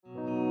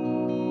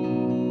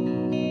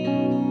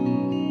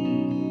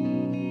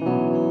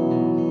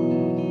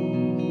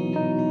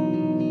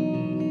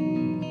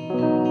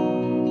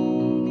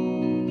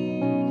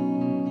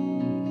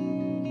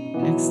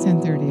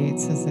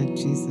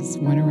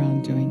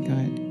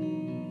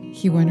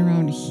He went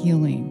around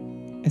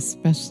healing,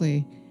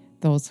 especially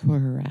those who are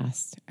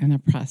harassed and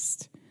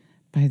oppressed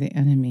by the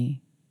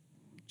enemy.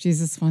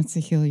 Jesus wants to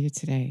heal you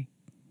today.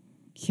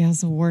 He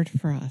has a word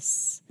for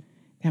us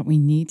that we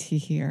need to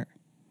hear.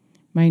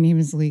 My name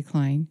is Lee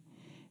Klein,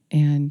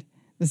 and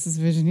this is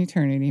Vision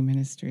Eternity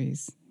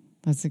Ministries.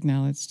 Let's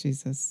acknowledge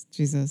Jesus.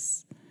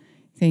 Jesus,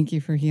 thank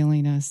you for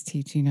healing us,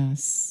 teaching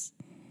us.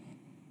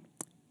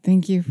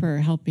 Thank you for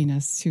helping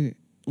us to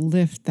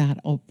lift that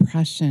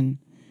oppression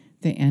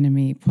the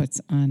enemy puts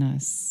on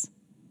us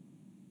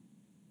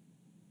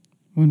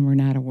when we're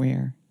not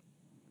aware.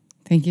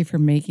 Thank you for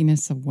making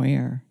us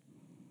aware,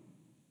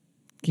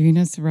 giving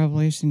us the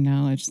revelation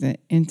knowledge, the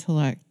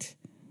intellect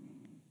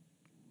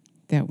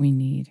that we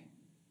need,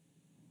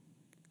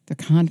 the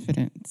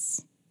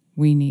confidence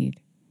we need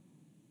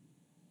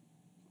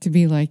to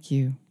be like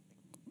you,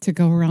 to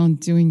go around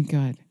doing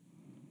good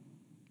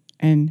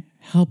and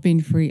helping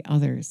free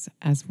others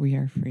as we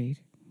are freed.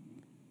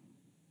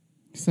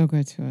 So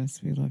good to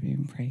us. We love you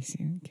and praise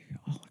you and give you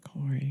all the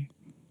glory.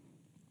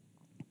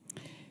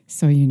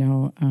 So,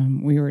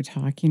 we were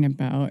talking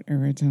about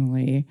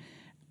originally,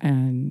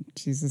 and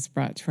Jesus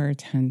brought to our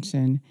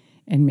attention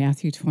in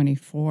Matthew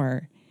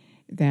 24,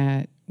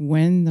 that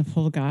when the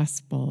full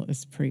gospel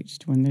is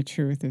preached, when the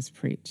truth is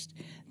preached,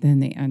 then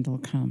the end will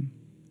come.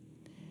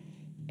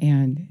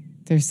 And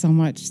there's so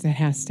much that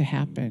has to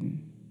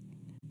happen,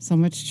 so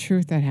much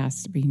truth that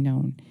has to be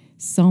known,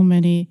 so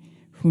many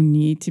who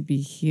need to be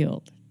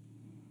healed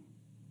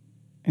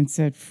and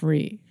set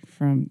free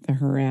from the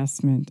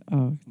harassment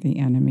of the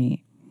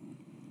enemy.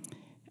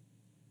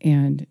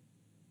 And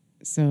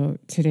so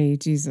today,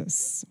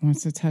 Jesus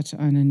wants to touch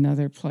on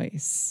another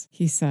place.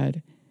 He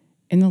said,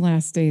 in the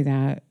last day,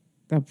 that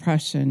the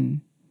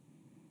oppression,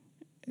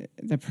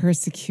 the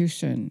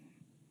persecution,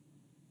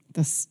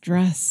 the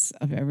stress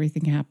of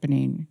everything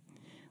happening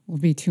will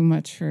be too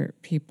much for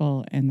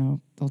people,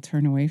 and they'll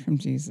turn away from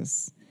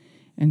Jesus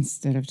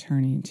instead of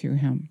turning to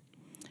him.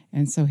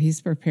 And so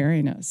he's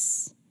preparing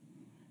us.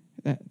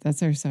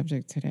 That's our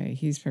subject today.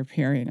 He's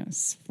preparing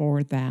us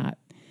for that,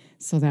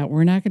 so that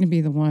we're not going to be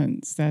the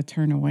ones that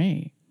turn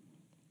away,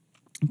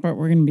 but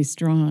we're going to be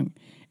strong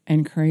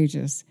and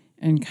courageous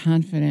and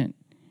confident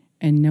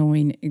and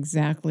knowing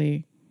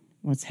exactly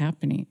what's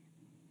happening.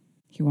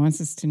 He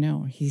wants us to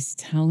know. He's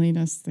telling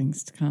us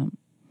things to come.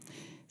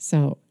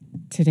 So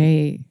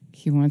today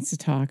he wants to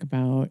talk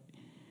about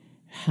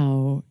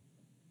how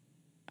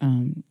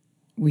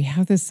we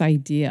have this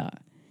idea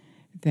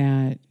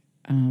that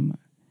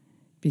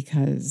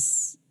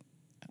because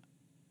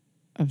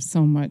of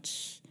so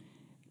much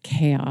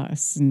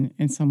chaos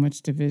and so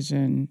much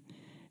division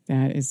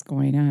that is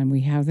going on,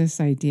 we have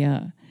this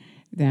idea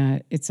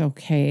that it's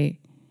okay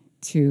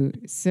to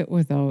sit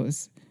with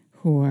those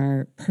who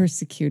are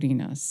persecuting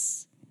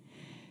us,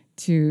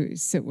 to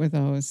sit with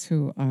those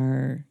who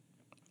are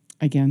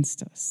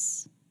against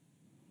us,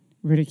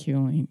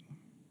 ridiculing,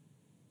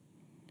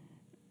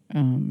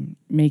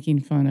 making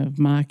fun of,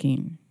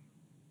 mocking.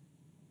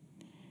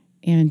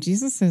 And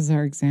Jesus is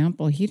our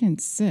example. He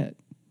didn't sit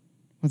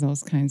with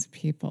those kinds of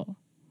people.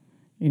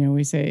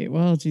 We say,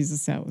 well,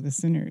 Jesus sat with the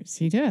sinners.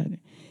 He did.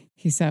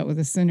 He sat with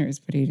the sinners,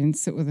 but he didn't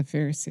sit with the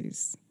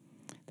Pharisees.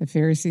 The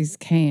Pharisees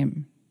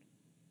came,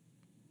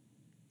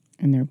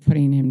 and they're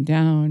putting him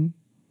down.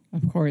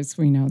 Of course,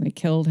 we know they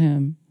killed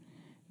him.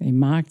 They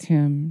mocked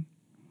him.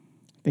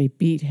 They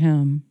beat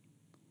him.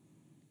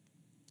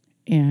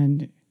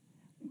 And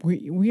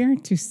we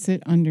aren't to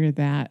sit under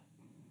that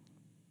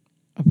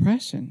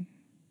oppression,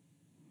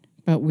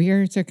 but we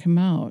are to come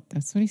out.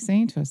 That's what he's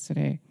saying to us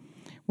today.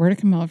 We're to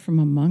come out from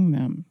among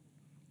them.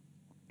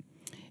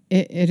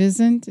 It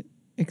isn't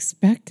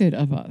expected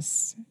of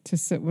us to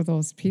sit with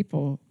those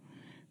people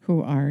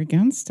who are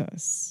against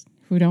us,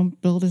 who don't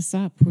build us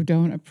up, who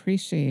don't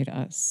appreciate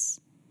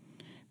us,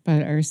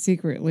 but are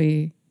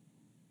secretly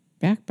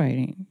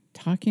backbiting,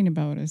 talking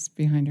about us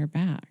behind our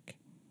back.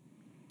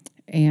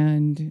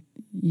 And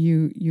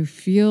you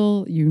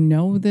feel,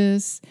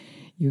 this,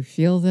 you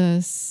feel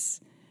this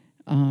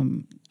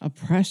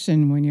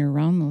oppression when you're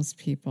around those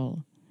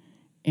people.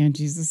 And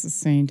Jesus is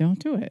saying, don't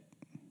do it.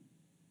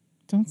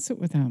 Don't sit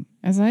with them.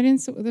 As I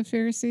didn't sit with the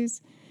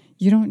Pharisees,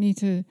 you don't need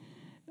to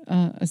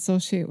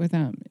associate with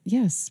them.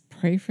 Yes,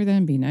 pray for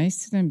them, be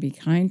nice to them, be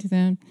kind to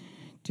them,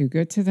 do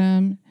good to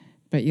them,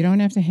 but you don't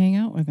have to hang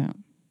out with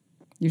them.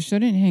 You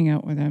shouldn't hang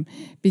out with them,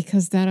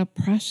 because that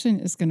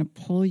oppression is going to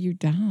pull you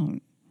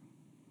down.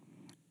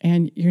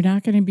 And you're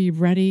not going to be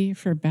ready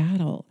for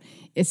battle.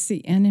 It's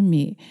the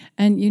enemy.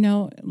 And,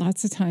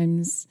 lots of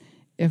times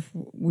if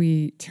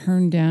we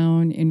turn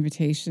down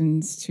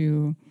invitations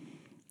to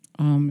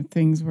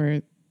things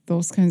where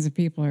those kinds of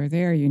people are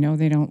there,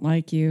 they don't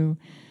like you,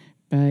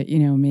 but,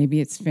 maybe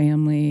it's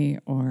family,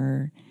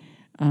 or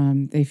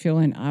they feel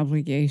an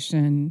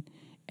obligation,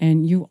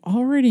 and you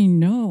already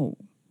know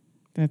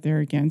that they're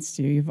against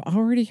you. You've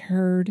already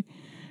heard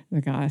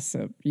the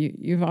gossip.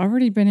 You've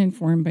already been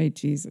informed by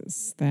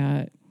Jesus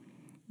that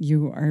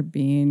you are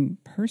being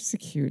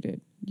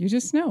persecuted. You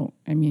just know.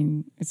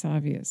 It's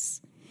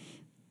obvious.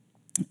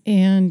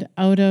 And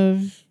out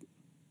of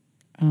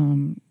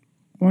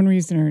one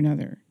reason or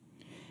another,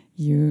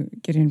 you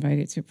get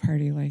invited to a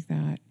party like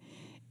that.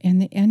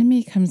 And the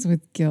enemy comes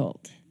with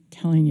guilt,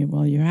 telling you,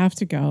 well, you have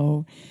to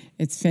go.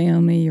 It's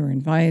family. You're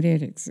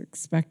invited. It's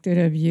expected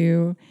of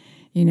you.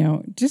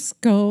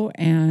 Just go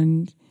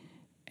and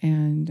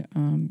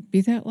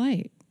be that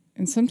light.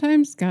 And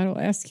sometimes God will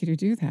ask you to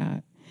do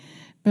that.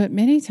 But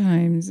many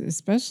times,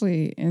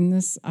 especially in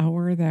this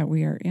hour that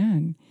we are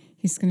in,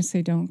 he's going to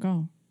say, don't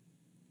go.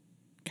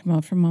 Come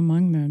out from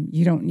among them.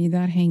 You don't need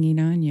that hanging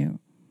on you.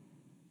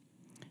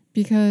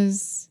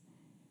 Because,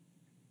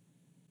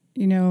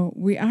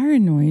 we are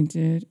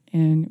anointed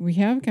and we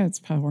have God's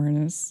power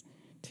in us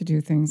to do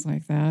things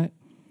like that.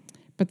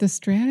 But the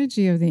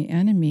strategy of the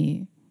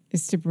enemy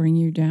is to bring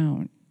you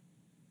down.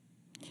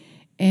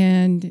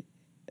 And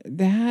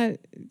that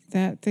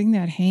thing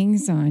that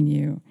hangs on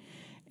you,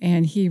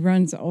 and he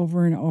runs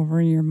over and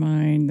over in your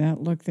mind,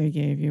 that look they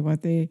gave you,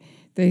 what they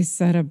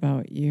said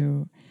about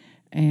you,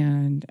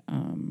 and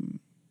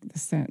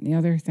this, that, and the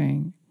other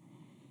thing.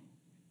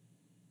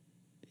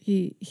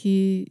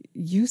 He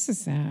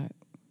uses that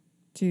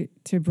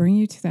to bring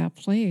you to that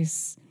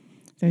place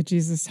that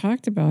Jesus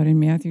talked about in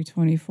Matthew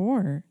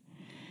 24,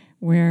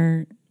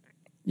 where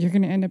you're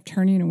going to end up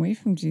turning away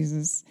from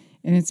Jesus.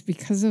 And it's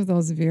because of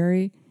those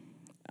very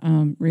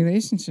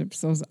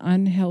relationships, those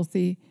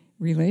unhealthy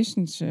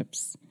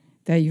relationships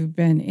that you've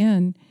been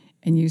in,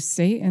 and you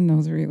stay in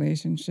those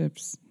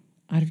relationships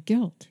out of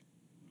guilt.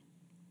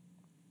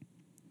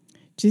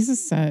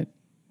 Jesus said,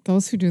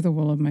 those who do the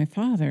will of my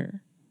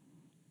Father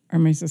are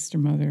my sister,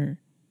 mother,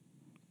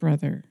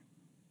 brother.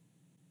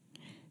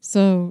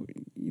 So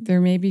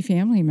there may be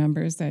family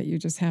members that you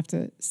just have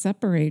to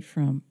separate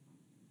from.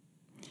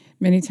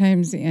 Many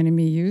times the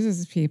enemy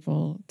uses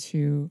people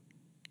to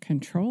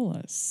control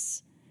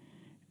us.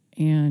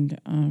 And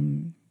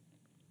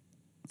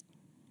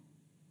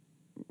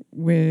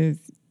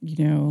with,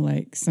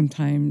 like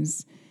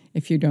sometimes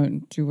if you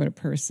don't do what a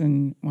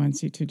person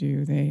wants you to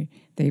do,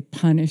 they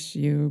punish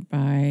you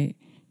by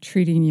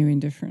treating you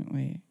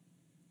indifferently,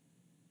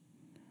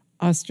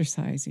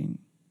 ostracizing.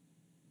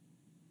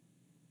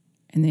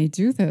 And they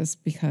do this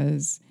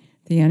because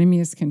the enemy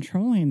is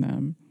controlling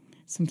them.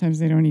 Sometimes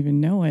they don't even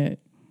know it.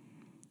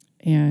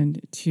 And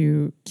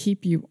to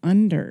keep you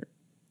under.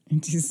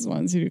 And Jesus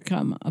wants you to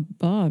come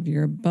above.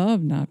 You're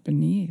above, not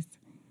beneath.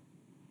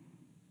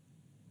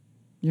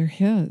 You're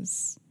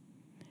his.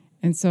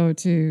 And so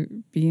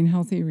to be in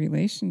healthy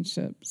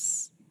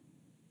relationships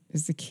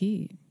is the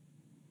key.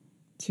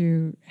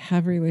 To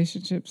have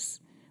relationships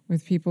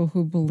with people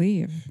who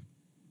believe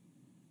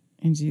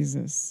in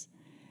Jesus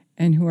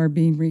and who are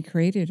being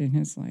recreated in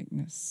his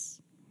likeness,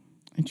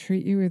 and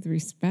treat you with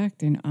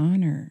respect and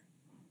honor.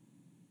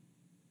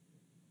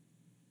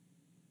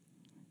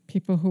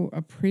 People who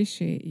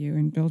appreciate you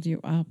and build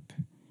you up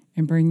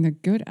and bring the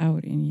good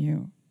out in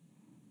you.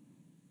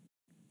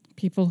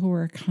 People who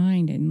are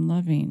kind and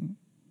loving.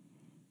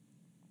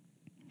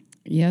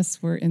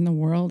 Yes, we're in the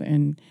world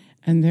and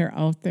they're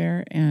out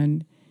there,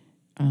 and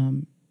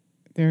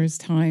there's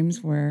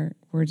times where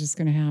we're just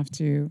going to have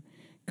to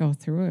go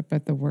through it.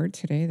 But the word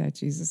today that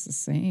Jesus is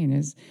saying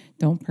is,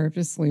 don't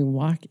purposely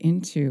walk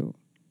into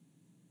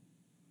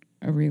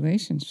a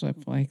relationship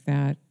like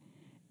that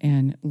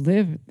and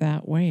live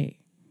that way,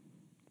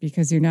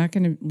 because you're not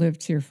going to live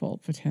to your full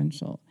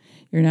potential.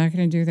 You're not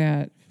going to do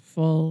that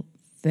full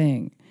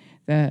thing,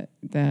 that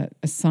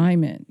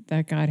assignment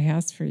that God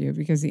has for you,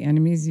 because the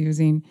enemy is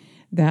using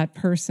that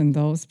person,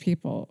 those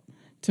people,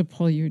 to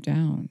pull you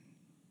down,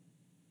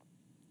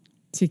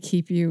 to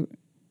keep you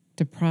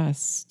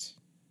depressed,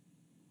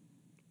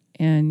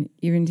 and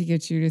even to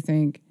get you to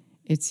think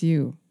it's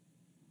you.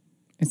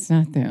 It's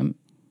not them.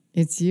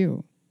 It's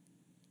you.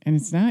 And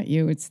it's not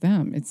you, it's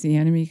them. It's the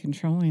enemy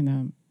controlling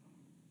them.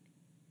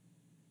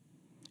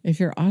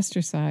 If you're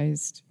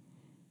ostracized,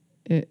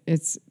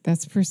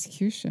 that's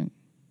persecution.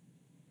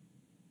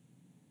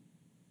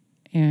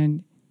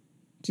 And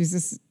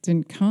Jesus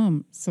didn't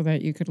come so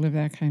that you could live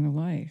that kind of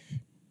life.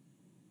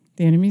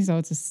 The enemy's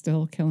out to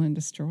still, kill, and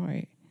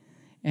destroy.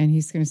 And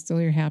he's going to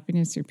steal your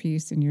happiness, your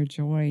peace, and your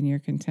joy, and your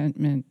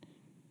contentment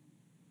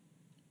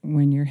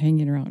when you're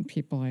hanging around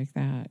people like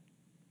that.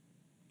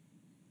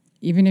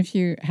 Even if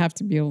you have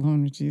to be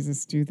alone with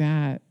Jesus, do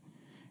that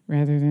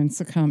rather than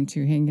succumb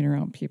to hanging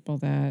around people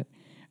that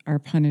are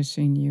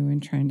punishing you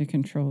and trying to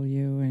control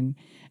you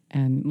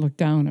and look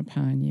down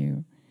upon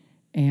you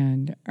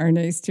and are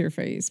nice to your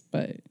face,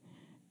 but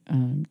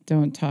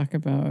don't talk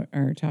about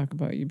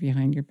you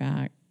behind your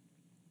back.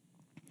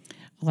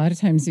 A lot of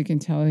times you can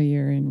tell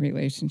you're in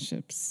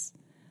relationships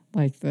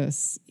like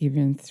this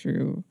even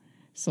through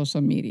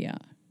social media.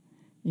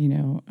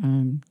 You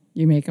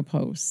make a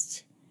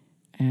post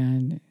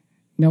and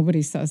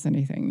nobody says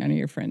anything. None of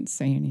your friends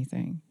say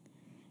anything.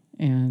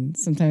 And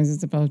sometimes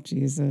it's about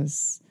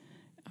Jesus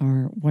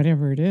or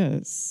whatever it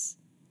is.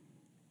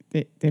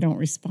 They don't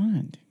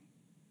respond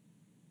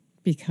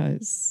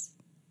because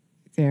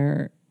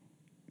they're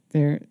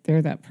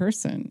that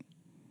person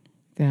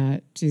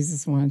that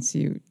Jesus wants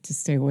you to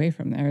stay away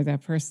from. They're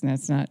that person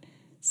that's not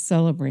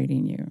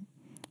celebrating you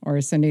or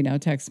sending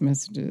out text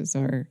messages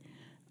or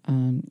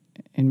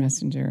in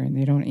Messenger and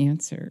they don't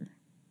answer.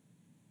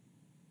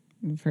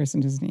 The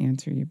person doesn't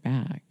answer you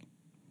back.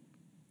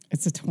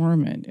 It's a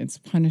torment. It's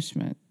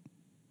punishment.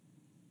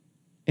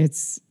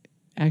 It's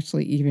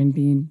actually even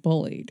being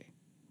bullied.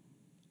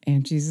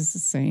 And Jesus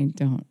is saying,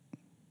 don't.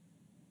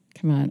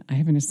 Come on, I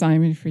have an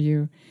assignment for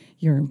you.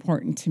 You're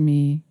important to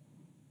me.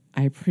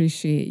 I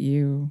appreciate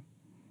you.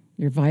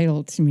 You're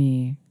vital to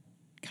me.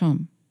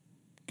 Come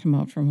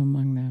out from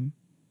among them.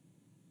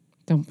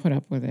 Don't put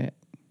up with it.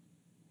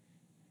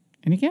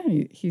 And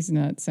again, he's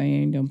not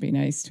saying don't be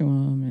nice to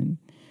them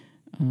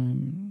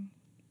and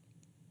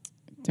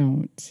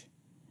don't,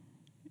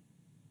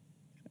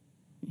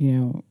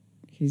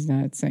 he's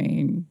not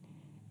saying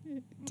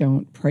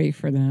don't pray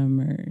for them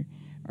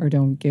or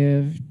don't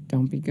give,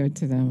 don't be good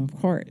to them. Of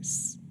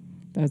course,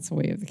 that's the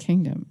way of the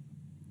kingdom.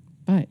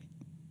 But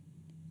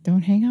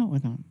don't hang out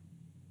with them.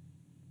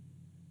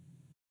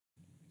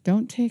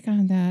 Don't take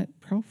on that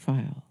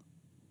profile.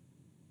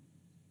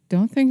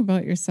 Don't think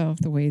about yourself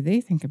the way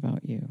they think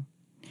about you.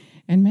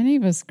 And many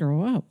of us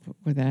grow up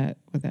with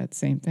that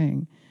same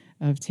thing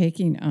of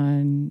taking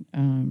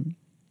on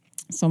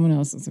someone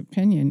else's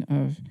opinion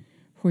of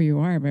who you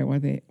are by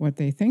what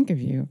they think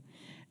of you.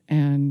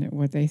 And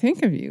what they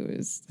think of you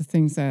is the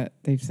things that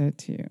they've said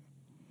to you.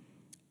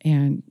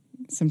 And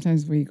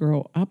sometimes we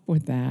grow up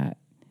with that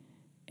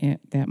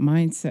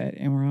mindset,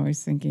 and we're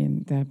always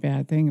thinking that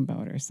bad thing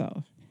about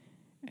ourselves.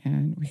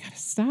 And we got to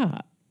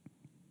stop,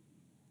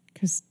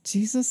 because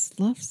Jesus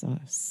loves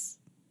us.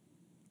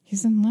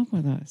 He's in love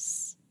with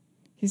us.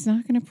 He's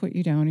not going to put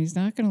you down. He's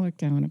not going to look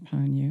down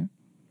upon you.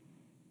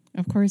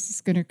 Of course, he's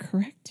going to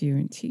correct you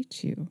and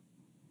teach you.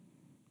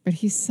 But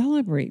he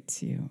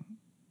celebrates you.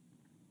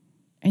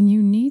 And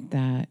you need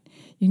that.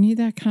 You need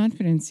that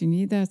confidence. You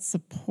need that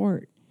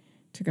support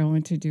to go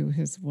and to do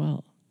his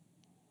will.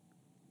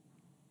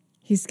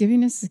 He's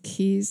giving us the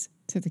keys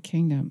to the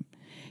kingdom.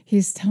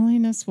 He's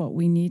telling us what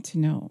we need to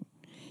know.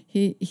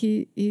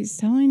 He's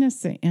telling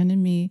us the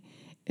enemy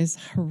is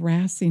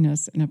harassing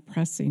us and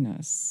oppressing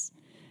us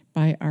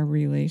by our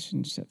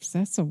relationships.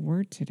 That's a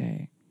word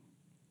today.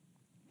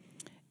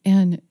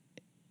 And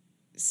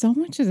so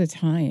much of the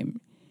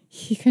time,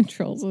 he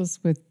controls us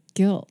with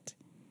guilt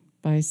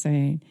by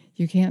saying,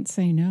 you can't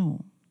say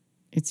no.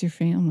 It's your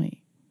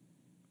family.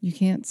 You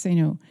can't say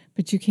no,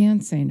 but you can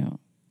say no.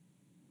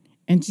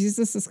 And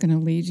Jesus is going to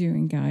lead you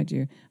and guide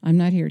you. I'm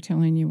not here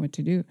telling you what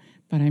to do,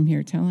 but I'm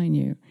here telling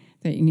you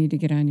that you need to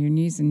get on your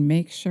knees and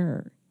make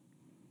sure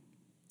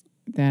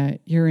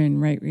that you're in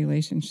right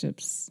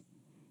relationships,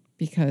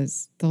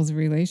 because those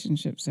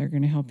relationships are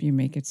going to help you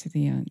make it to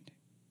the end.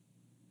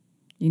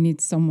 You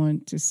need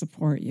someone to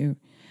support you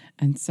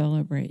and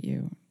celebrate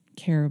you,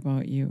 care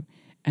about you,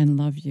 and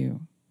love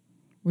you.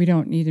 We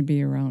don't need to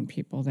be around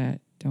people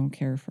that don't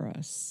care for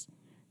us,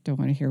 don't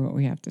want to hear what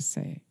we have to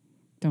say,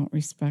 don't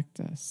respect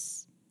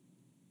us.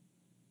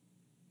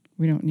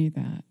 We don't need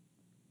that.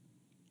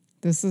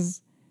 This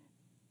is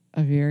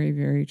a very,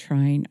 very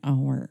trying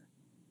hour,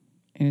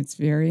 and it's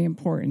very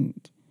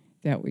important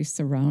that we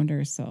surround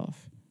ourselves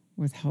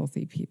with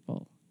healthy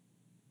people.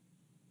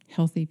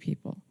 Healthy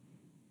people.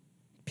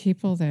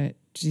 People that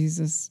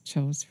Jesus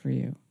chose for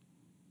you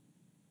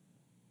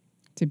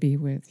to be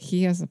with.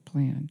 He has a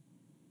plan.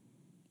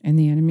 And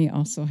the enemy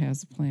also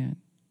has a plan.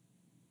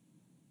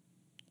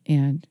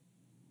 And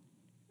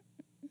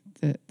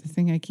the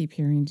thing I keep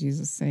hearing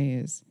Jesus say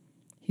is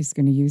he's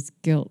going to use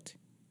guilt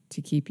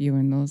to keep you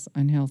in those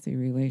unhealthy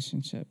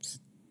relationships.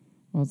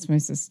 Well, it's my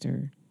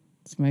sister.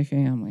 It's my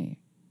family.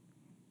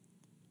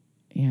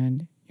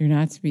 And you're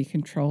not to be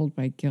controlled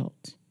by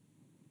guilt,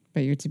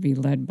 but you're to be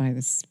led by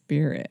the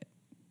Spirit.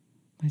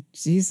 Let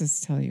Jesus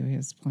tell you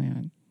his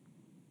plan.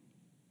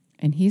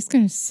 And he's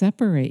going to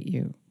separate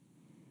you.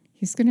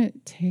 He's going to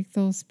take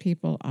those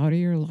people out of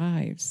your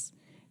lives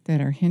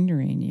that are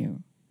hindering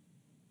you,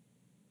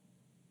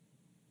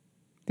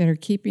 that are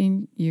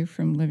keeping you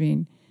from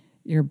living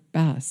your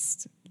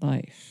best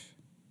life.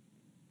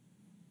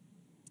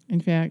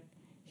 In fact,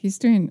 he's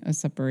doing a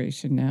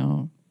separation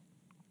now,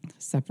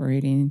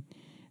 separating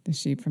the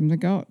sheep from the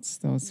goats,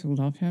 those who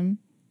love him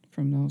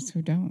from those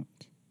who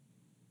don't.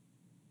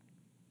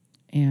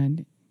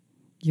 And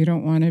you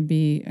don't want to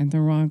be in the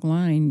wrong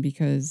line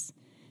because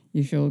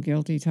you feel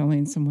guilty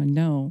telling someone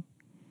no.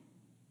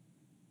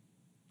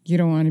 You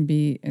don't want to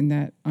be in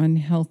that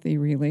unhealthy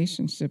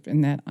relationship,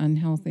 in that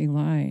unhealthy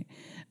line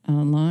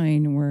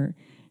where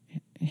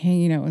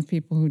hanging out with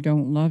people who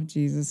don't love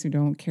Jesus, who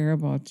don't care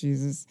about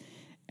Jesus,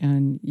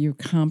 and you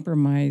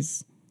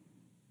compromise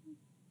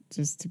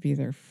just to be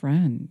their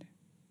friend.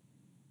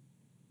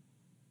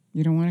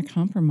 You don't want to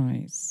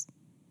compromise.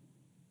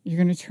 You're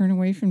going to turn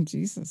away from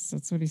Jesus.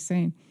 That's what he's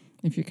saying.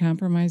 If you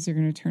compromise, you're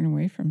going to turn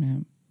away from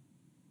him.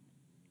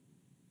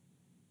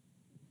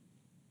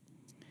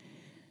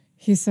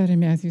 He said in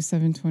Matthew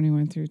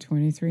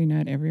 7:21-23,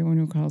 not everyone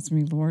who calls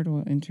me Lord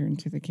will enter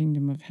into the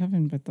kingdom of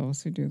heaven, but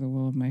those who do the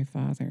will of my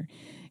Father.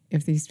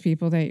 If these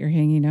people that you're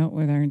hanging out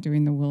with aren't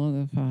doing the will of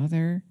the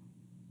Father,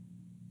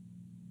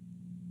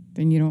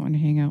 then you don't want to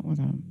hang out with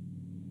them.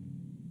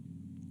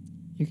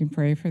 You can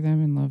pray for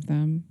them and love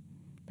them,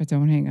 but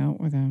don't hang out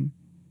with them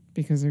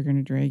because they're going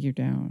to drag you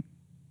down.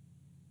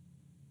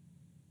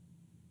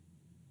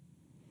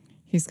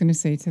 He's going to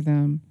say to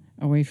them,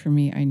 away from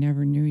me, I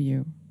never knew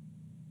you.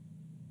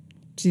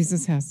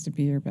 Jesus has to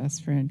be your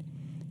best friend.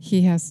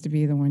 He has to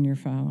be the one you're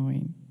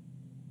following.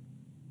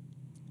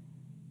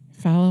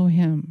 Follow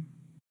him.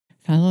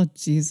 Follow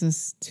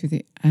Jesus to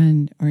the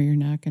end, or you're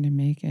not going to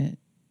make it.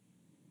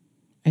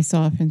 I so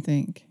often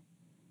think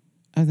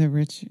of the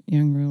rich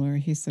young ruler.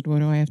 He said, what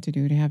do I have to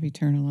do to have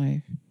eternal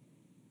life?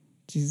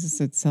 Jesus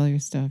said, sell your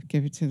stuff,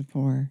 give it to the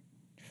poor,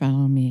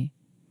 follow me.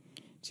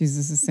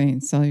 Jesus is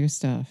saying, sell your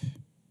stuff.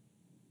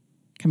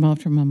 Come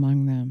out from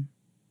among them.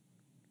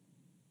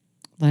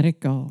 Let it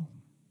go.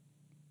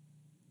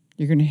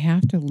 You're going to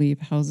have to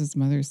leave houses,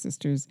 mothers,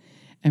 sisters,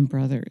 and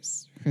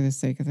brothers for the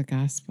sake of the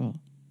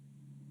gospel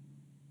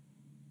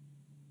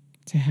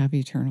to have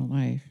eternal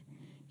life.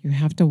 You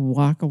have to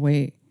walk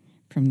away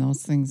from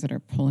those things that are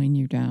pulling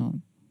you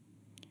down.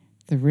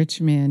 The rich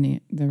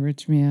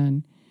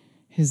man,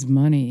 his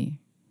money,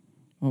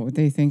 what would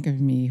they think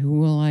of me? Who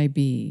will I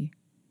be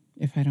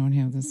if I don't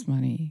have this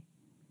money?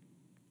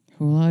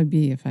 Who will I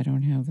be if I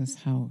don't have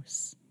this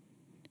house?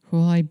 Who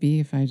will I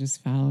be if I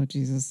just follow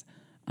Jesus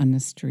on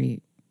the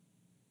street?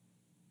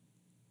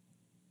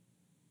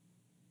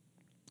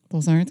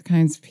 Those aren't the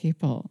kinds of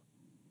people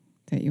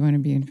that you want to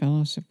be in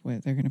fellowship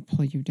with. They're going to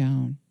pull you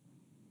down.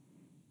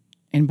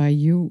 And by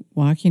you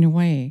walking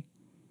away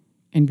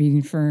and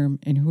being firm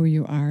in who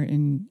you are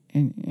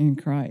in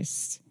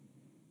Christ,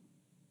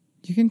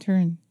 you can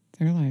turn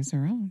their lives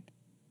around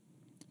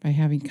by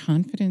having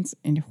confidence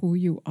in who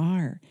you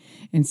are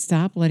and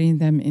stop letting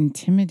them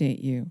intimidate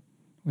you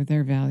with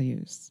their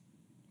values,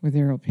 with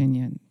their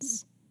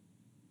opinions.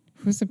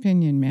 Whose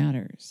opinion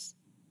matters?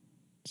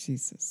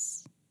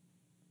 Jesus.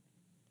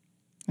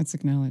 Let's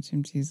acknowledge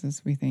him,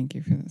 Jesus. We thank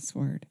you for this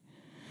word.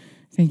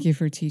 Thank you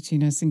for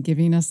teaching us and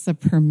giving us the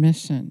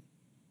permission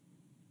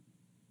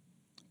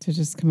to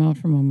just come out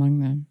from among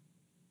them.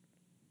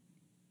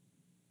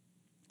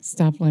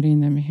 Stop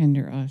letting them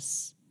hinder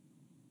us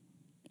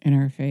in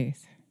our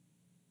faith.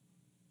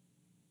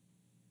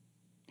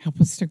 Help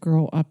us to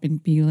grow up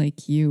and be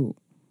like you.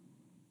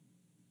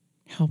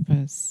 Help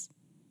us.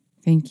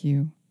 Thank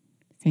you.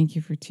 Thank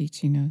you for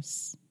teaching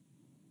us.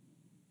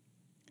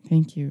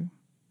 Thank you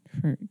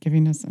for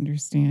giving us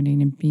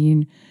understanding and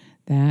being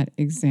that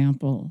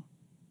example.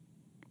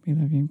 We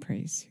love you and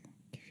praise you.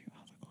 Give you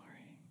all the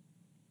glory.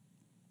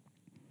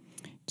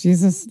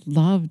 Jesus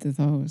loved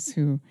those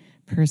who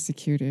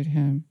persecuted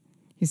him.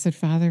 He said,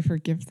 Father,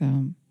 forgive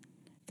them.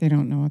 They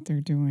don't know what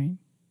they're doing.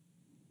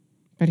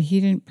 But he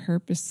didn't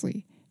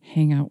purposely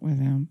hang out with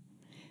them.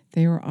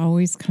 They were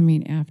always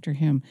coming after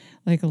him,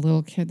 like a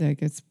little kid that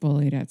gets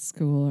bullied at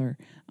school or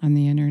on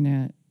the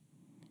internet.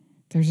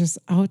 They're just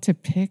out to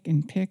pick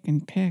and pick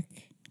and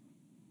pick.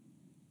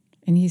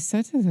 And he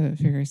said to the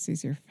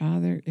Pharisees, your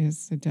father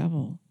is the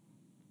devil.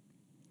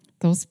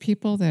 Those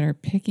people that are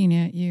picking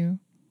at you,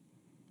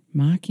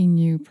 mocking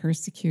you,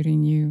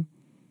 persecuting you,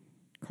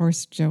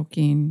 coarse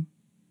joking,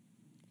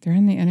 they're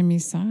on the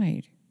enemy's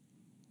side.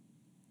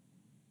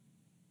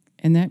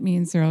 And that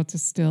means they're out to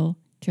steal,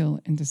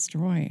 kill, and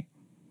destroy.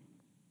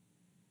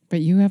 But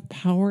you have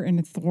power and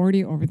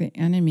authority over the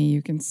enemy.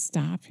 You can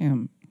stop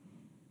him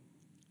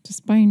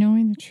just by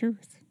knowing the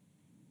truth,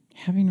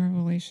 having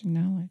revelation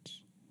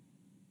knowledge.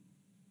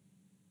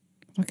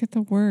 Look at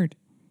the word.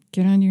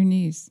 Get on your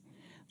knees.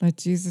 Let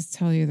Jesus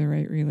tell you the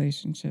right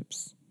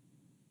relationships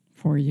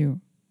for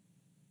you.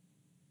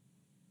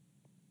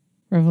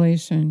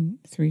 Revelation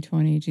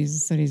 3:20,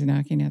 Jesus said he's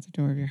knocking at the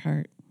door of your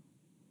heart.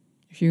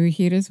 If you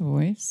heed his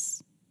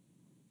voice,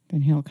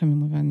 then he'll come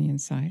and live on the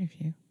inside of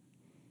you.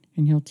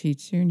 And he'll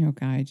teach you, and he'll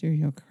guide you,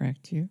 he'll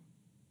correct you.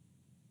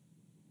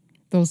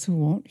 Those who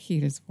won't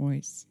heed his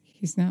voice,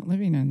 he's not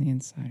living on the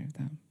inside of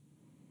them.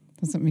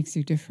 That's what makes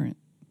you different.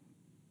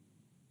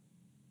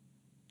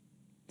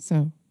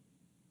 So,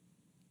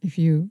 if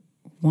you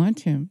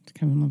want him to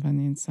come and live on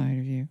the inside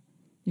of you,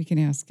 you can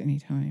ask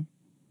anytime.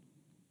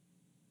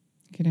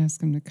 You can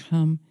ask him to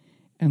come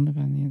and live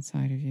on the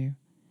inside of you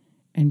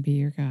and be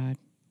your God.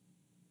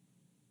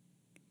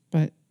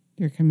 But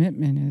your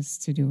commitment is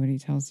to do what he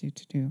tells you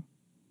to do.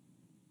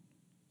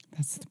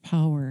 That's the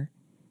power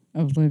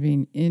of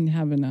living in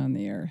heaven on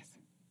the earth.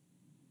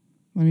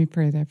 Let me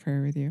pray that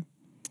prayer with you.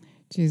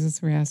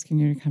 Jesus, we're asking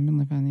you to come and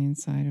live on the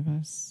inside of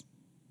us.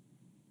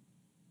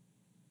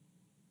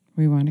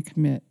 We want to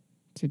commit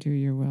to do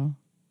your will.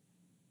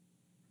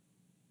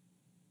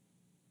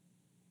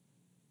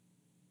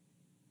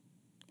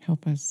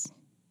 Help us.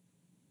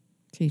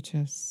 Teach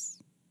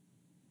us.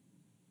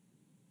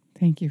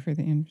 Thank you for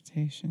the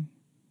invitation.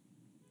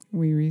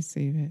 We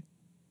receive it.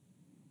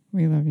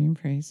 We love you and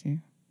praise you.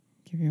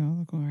 Give you all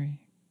the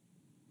glory.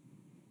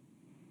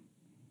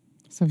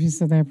 So if you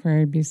said that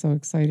prayer, I'd be so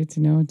excited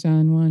to know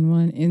John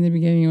 1:1. In the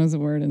beginning was the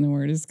Word, and the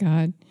Word is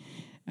God.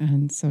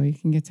 And so you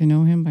can get to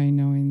know him by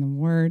knowing the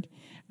Word,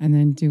 and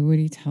then do what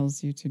he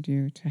tells you to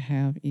do to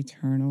have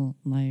eternal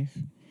life.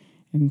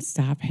 And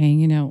stop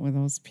hanging out with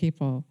those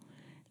people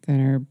that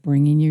are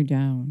bringing you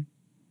down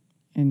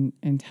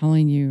and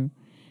telling you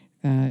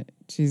that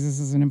Jesus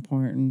isn't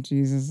important,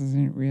 Jesus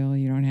isn't real,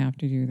 you don't have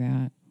to do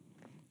that.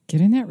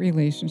 Get in that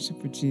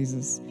relationship with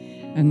Jesus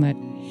and let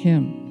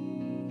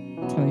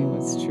Him tell you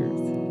what's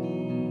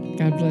truth.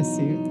 God bless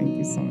you. Thank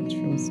you so much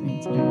for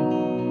listening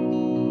today.